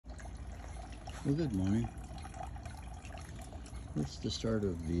Well, good morning. It's the start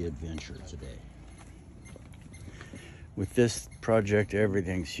of the adventure today. With this project,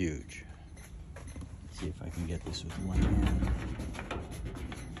 everything's huge. Let's see if I can get this with one hand.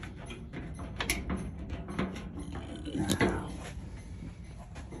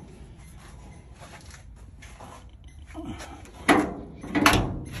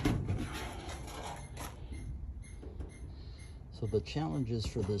 So the challenges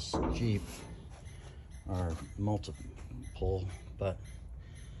for this Jeep are multiple, but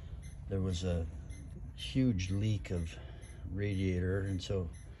there was a huge leak of radiator, and so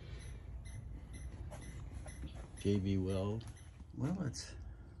JV weld. Well, it's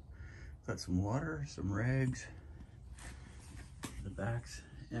got some water, some rags. The back's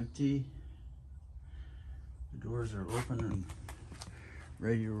empty. The doors are open and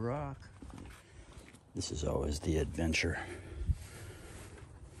ready to rock. This is always the adventure.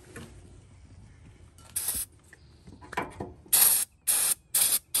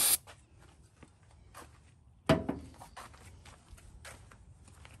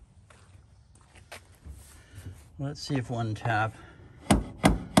 Let's see if one tap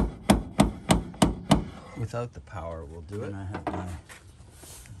without the power will do it. And I have my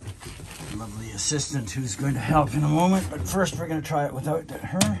lovely assistant who's going to help in a moment, but first we're going to try it without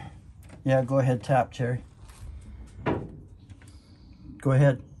her. Yeah, go ahead, tap, Terry. Go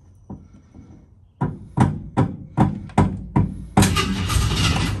ahead.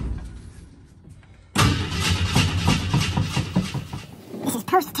 This is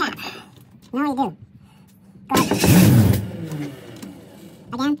post tap. Now we do.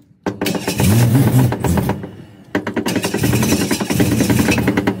 Again.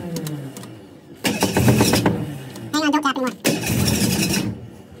 Hang on, don't tap anymore.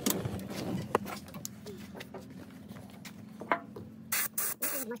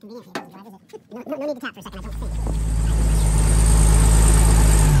 This is the most convenient here to drive, is it? No need to tap for a second, I don't think.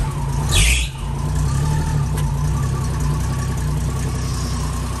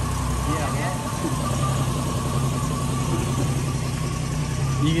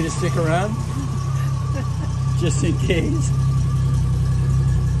 You gonna stick around? Just in case?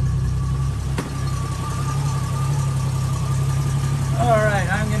 Alright,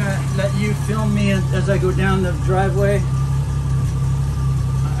 I'm gonna let you film me as I go down the driveway.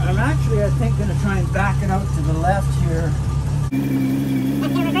 I'm actually, I think, gonna try and back it out to the left here.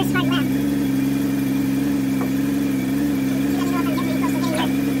 Let's do a reverse hard left.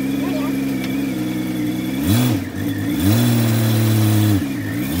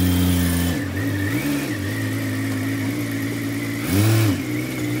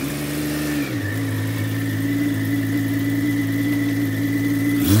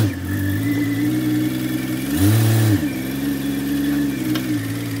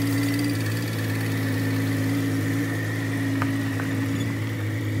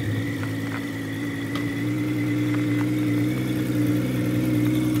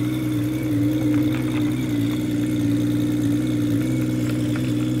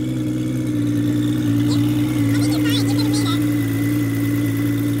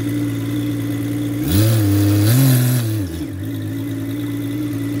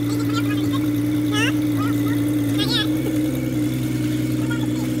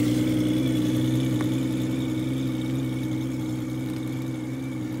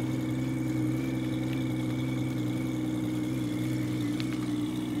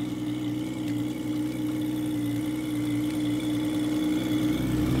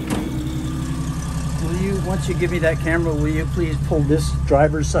 Once you give me that camera, will you please pull this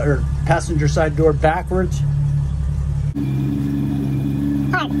driver's side or passenger side door backwards?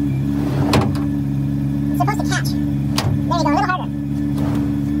 Hard. It's supposed to catch. There you go, a little harder.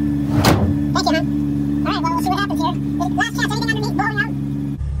 Thank you, hon. Alright, well, we'll see what happens here. Last chance, anything underneath blowing out?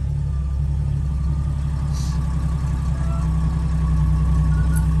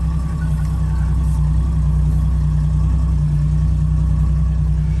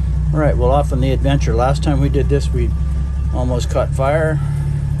 All right, well, off on the adventure. Last time we did this, we almost caught fire.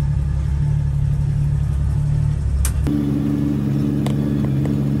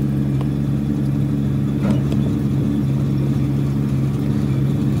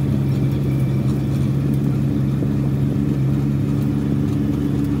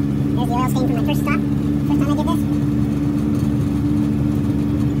 There's the oil stain from my first stop. First time I did this.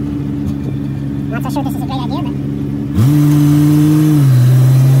 Not so sure this is a great idea, but...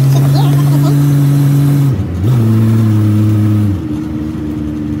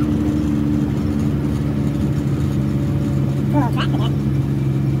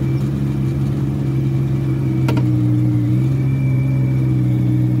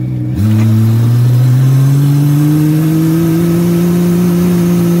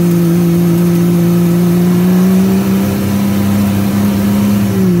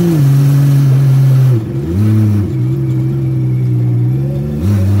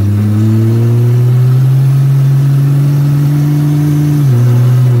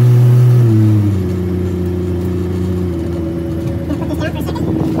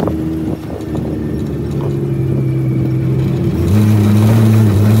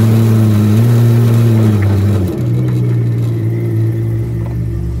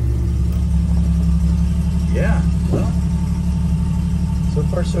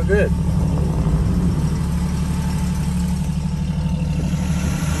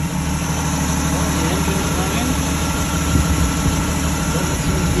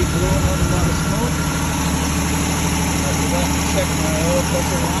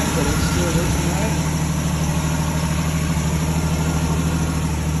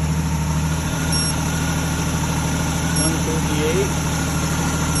 Upper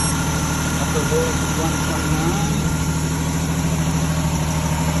voltage is 129.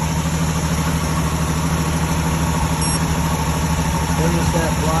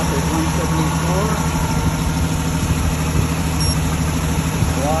 Thermostat block is 174.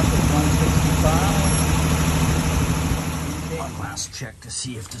 Block is 165. One last check to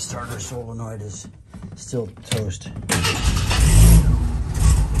see if the starter solenoid is still toast.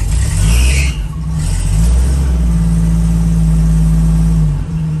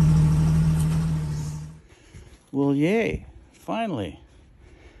 Well, yay, finally.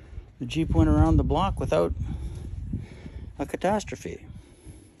 The Jeep went around the block without a catastrophe.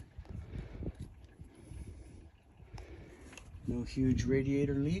 No huge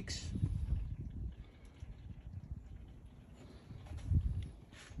radiator leaks.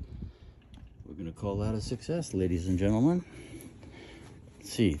 We're gonna call that a success, ladies and gentlemen.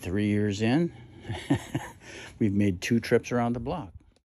 Let's see, 3 years in, we've made 2 trips around the block.